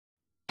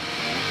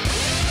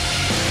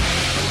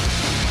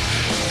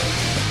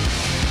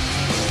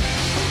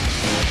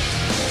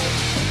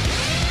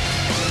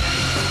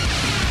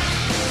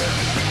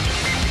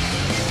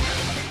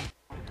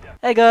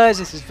Hey guys,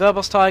 this is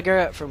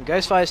VerboseTiger from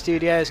Ghostfire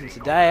Studios, and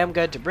today I'm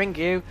going to bring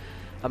you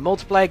a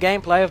multiplayer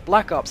gameplay of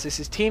Black Ops. This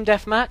is Team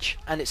Deathmatch,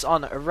 and it's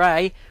on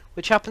Array,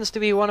 which happens to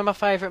be one of my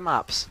favourite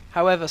maps.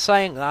 However,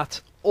 saying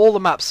that, all the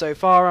maps so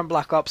far on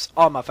Black Ops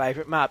are my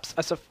favourite maps,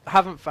 as I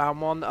haven't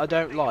found one that I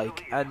don't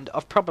like, and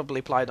I've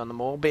probably played on them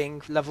all,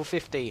 being level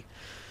 50.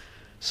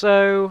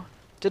 So,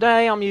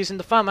 today I'm using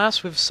the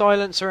FAMAS with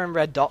silencer and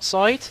red dot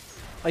sight.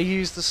 I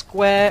use the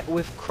square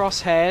with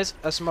crosshairs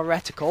as my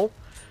reticle,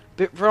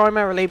 but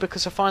primarily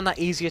because I find that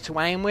easier to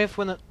aim with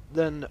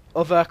than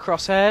other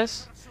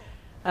crosshairs.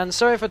 And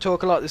sorry if I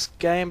talk a lot this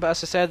game, but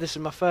as I said, this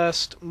is my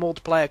first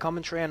multiplayer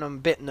commentary and I'm a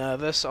bit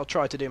nervous. I'll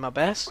try to do my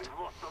best.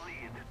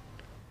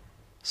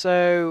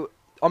 So,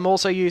 I'm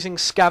also using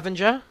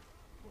Scavenger,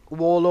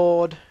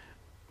 Warlord,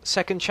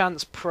 Second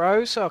Chance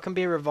Pro, so I can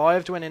be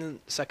revived when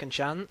in Second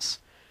Chance,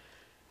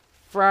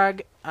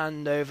 Frag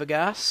and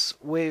Overgas,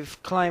 with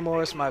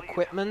Claymore as my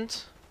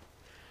equipment.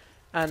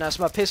 And as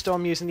my pistol,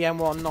 I'm using the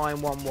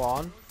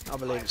M1911, I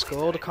believe it's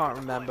called. I can't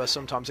remember.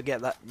 Sometimes I get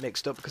that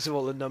mixed up because of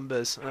all the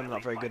numbers. And I'm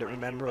not very good at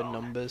remembering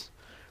numbers.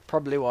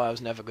 Probably why I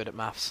was never good at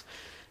maths.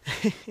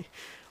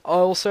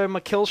 Also, my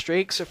kill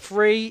streaks are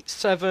 3,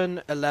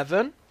 7,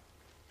 11,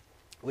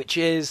 which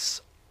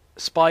is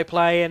spy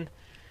plane,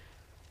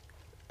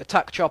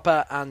 attack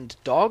chopper, and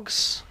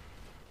dogs.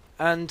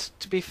 And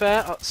to be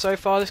fair, so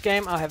far this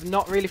game, I have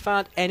not really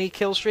found any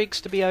kill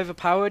streaks to be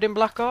overpowered in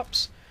Black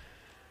Ops.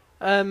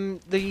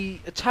 The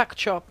attack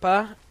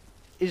chopper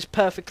is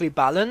perfectly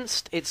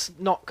balanced. It's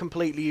not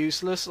completely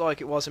useless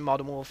like it was in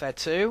Modern Warfare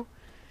 2.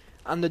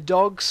 And the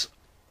dogs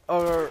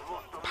are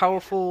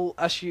powerful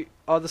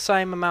are the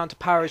same amount of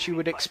power as you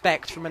would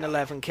expect from an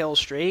 11 kill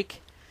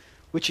streak,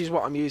 which is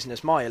what I'm using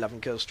as my 11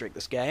 kill streak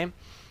this game.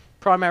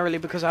 Primarily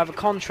because I have a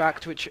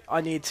contract which I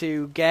need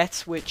to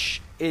get,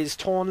 which is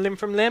torn limb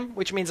from limb,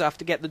 which means I have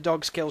to get the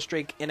dog's kill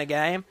streak in a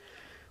game,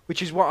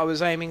 which is what I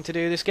was aiming to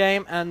do this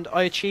game, and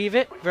I achieve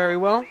it very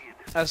well.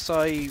 As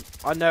I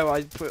know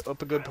I put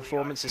up a good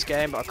performance this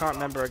game, but I can't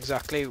remember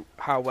exactly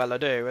how well I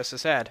do, as I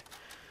said.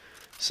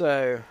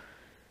 So,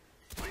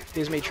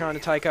 here's me trying to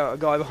take out a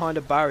guy behind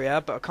a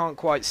barrier, but I can't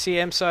quite see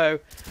him, so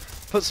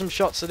put some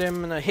shots at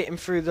him and I hit him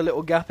through the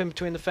little gap in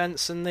between the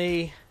fence and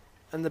the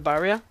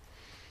barrier.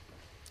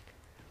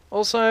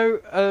 Also,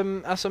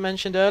 as I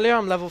mentioned earlier,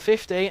 I'm level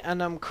 50,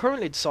 and I'm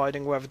currently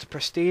deciding whether to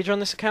prestige on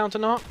this account or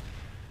not.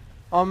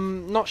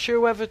 I'm not sure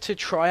whether to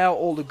try out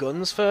all the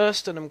guns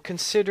first, and I'm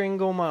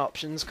considering all my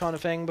options kind of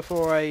thing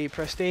before I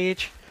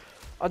prestige.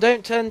 I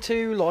don't tend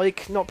to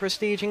like not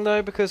prestiging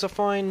though, because I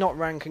find not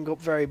ranking up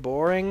very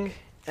boring,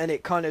 and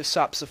it kind of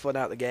saps the fun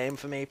out of the game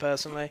for me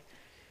personally.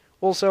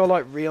 Also, I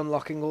like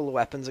re-unlocking all the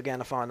weapons again.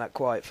 I find that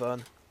quite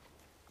fun.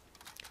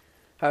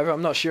 However,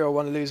 I'm not sure I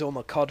want to lose all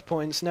my CoD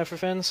points and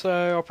everything,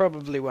 so I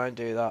probably won't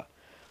do that.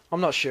 I'm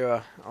not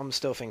sure. I'm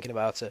still thinking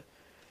about it.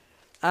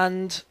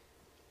 And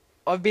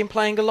I've been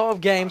playing a lot of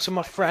games with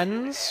my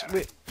friends,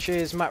 which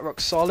is Matt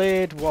Rock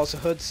Solid, Was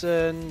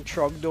Hudson,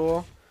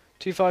 Trogdor,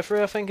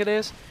 253 I think it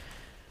is.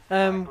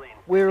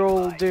 We're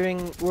all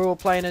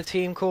playing a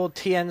team called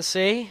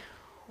TNC,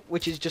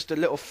 which is just a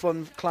little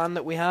fun clan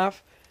that we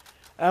have.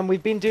 And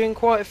we've been doing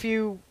quite a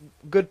few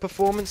good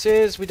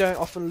performances. We don't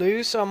often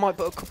lose, so I might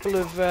put a couple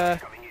of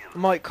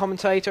might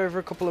commentate over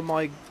a couple of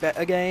my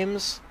better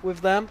games with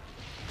them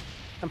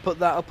and put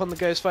that up on the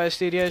Ghostfire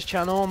Studios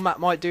channel. Matt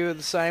might do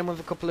the same with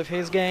a couple of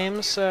his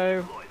games,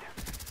 so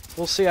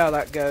we'll see how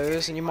that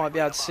goes, and you might be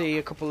able to see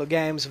a couple of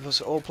games of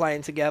us all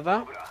playing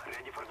together.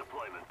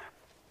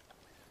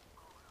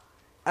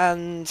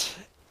 And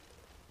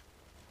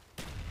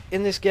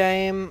in this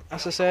game,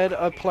 as I said,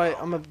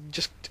 I'm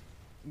just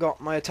got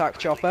my attack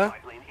chopper,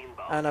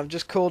 and I've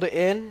just called it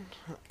in.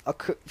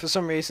 For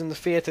some reason, the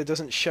theatre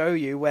doesn't show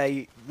you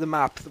the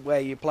map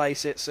where you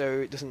place it, so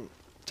it doesn't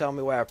tell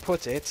me where I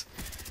put it.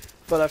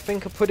 But I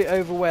think I put it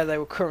over where they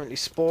were currently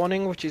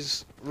spawning, which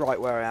is right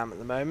where I am at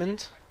the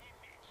moment.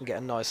 And get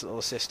a nice little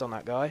assist on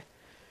that guy.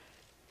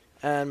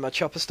 And my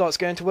chopper starts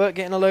going to work,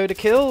 getting a load of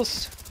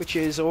kills, which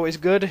is always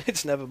good.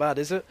 It's never bad,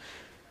 is it?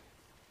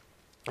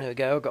 There we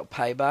go, got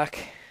payback.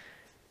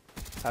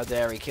 How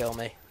dare he kill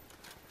me?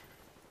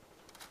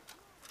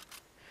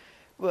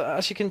 Well,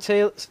 as you can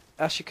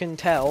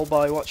tell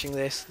by watching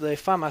this, the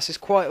FAMAS is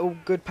quite a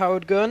good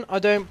powered gun. I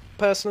don't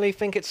personally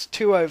think it's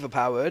too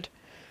overpowered.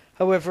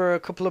 However, a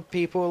couple of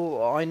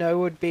people I know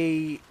would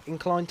be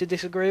inclined to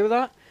disagree with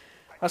that,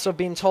 as I've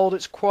been told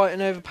it's quite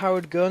an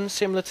overpowered gun,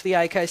 similar to the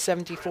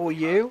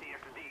AK-74U,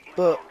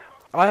 but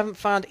I haven't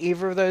found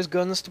either of those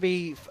guns to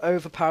be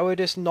overpowered,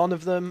 as none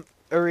of them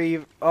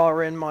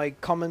are in my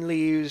commonly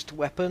used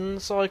weapon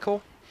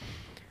cycle.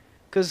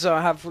 Because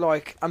I have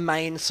like a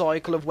main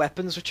cycle of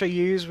weapons which I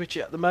use, which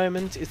at the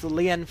moment is the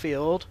Lee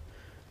Enfield,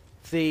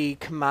 the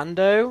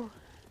Commando,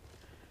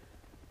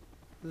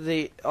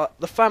 the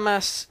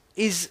FAMAS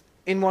is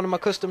in one of my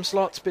custom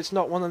slots, but it's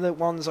not one of the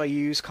ones I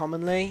use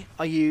commonly.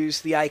 I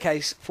use the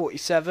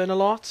AK-47 a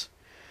lot,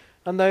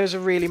 and those are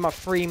really my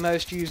 3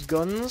 most used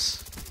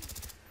guns.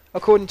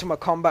 According to my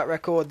combat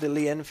record, the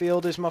Lee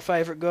Enfield is my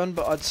favourite gun,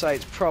 but I'd say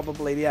it's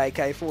probably the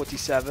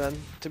AK-47,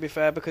 to be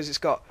fair, because it's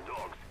got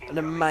an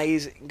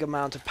amazing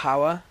amount of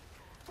power.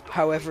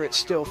 However, it's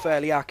still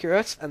fairly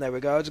accurate, and there we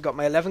go. I've got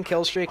my 11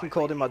 kill streak and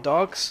called in my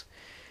dogs,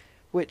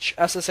 which,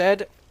 as I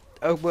said,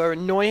 were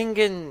annoying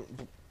in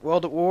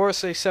World at War,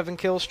 so 7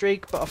 kill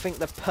streak, but I think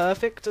they're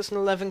perfect as an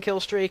 11 kill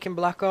streak in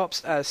Black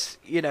Ops, as,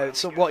 you know,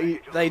 it's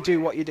they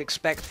do what you'd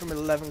expect from an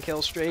 11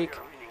 kill streak,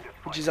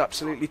 which is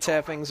absolutely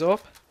tear things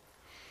up.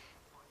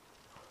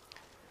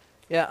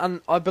 Yeah,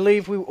 and I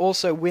believe we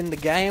also win the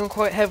game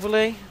quite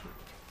heavily,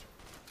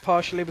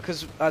 partially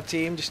because our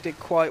team just did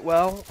quite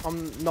well.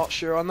 I'm not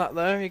sure on that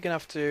though. You're gonna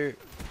have to.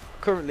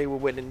 Currently, we're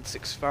winning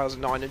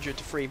 6,900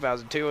 to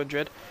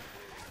 3,200,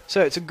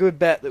 so it's a good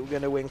bet that we're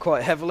going to win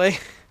quite heavily.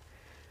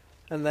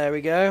 And there we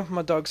go.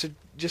 My dogs are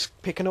just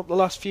picking up the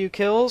last few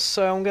kills,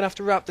 so I'm gonna have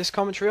to wrap this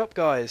commentary up,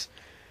 guys.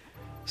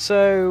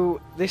 So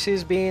this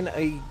has been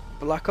a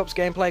Black Ops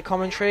gameplay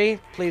commentary.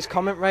 Please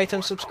comment, rate,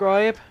 and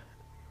subscribe.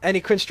 Any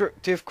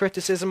constructive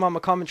criticism on my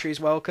commentary is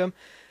welcome,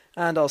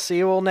 and I'll see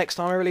you all next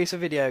time I release a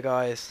video,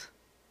 guys.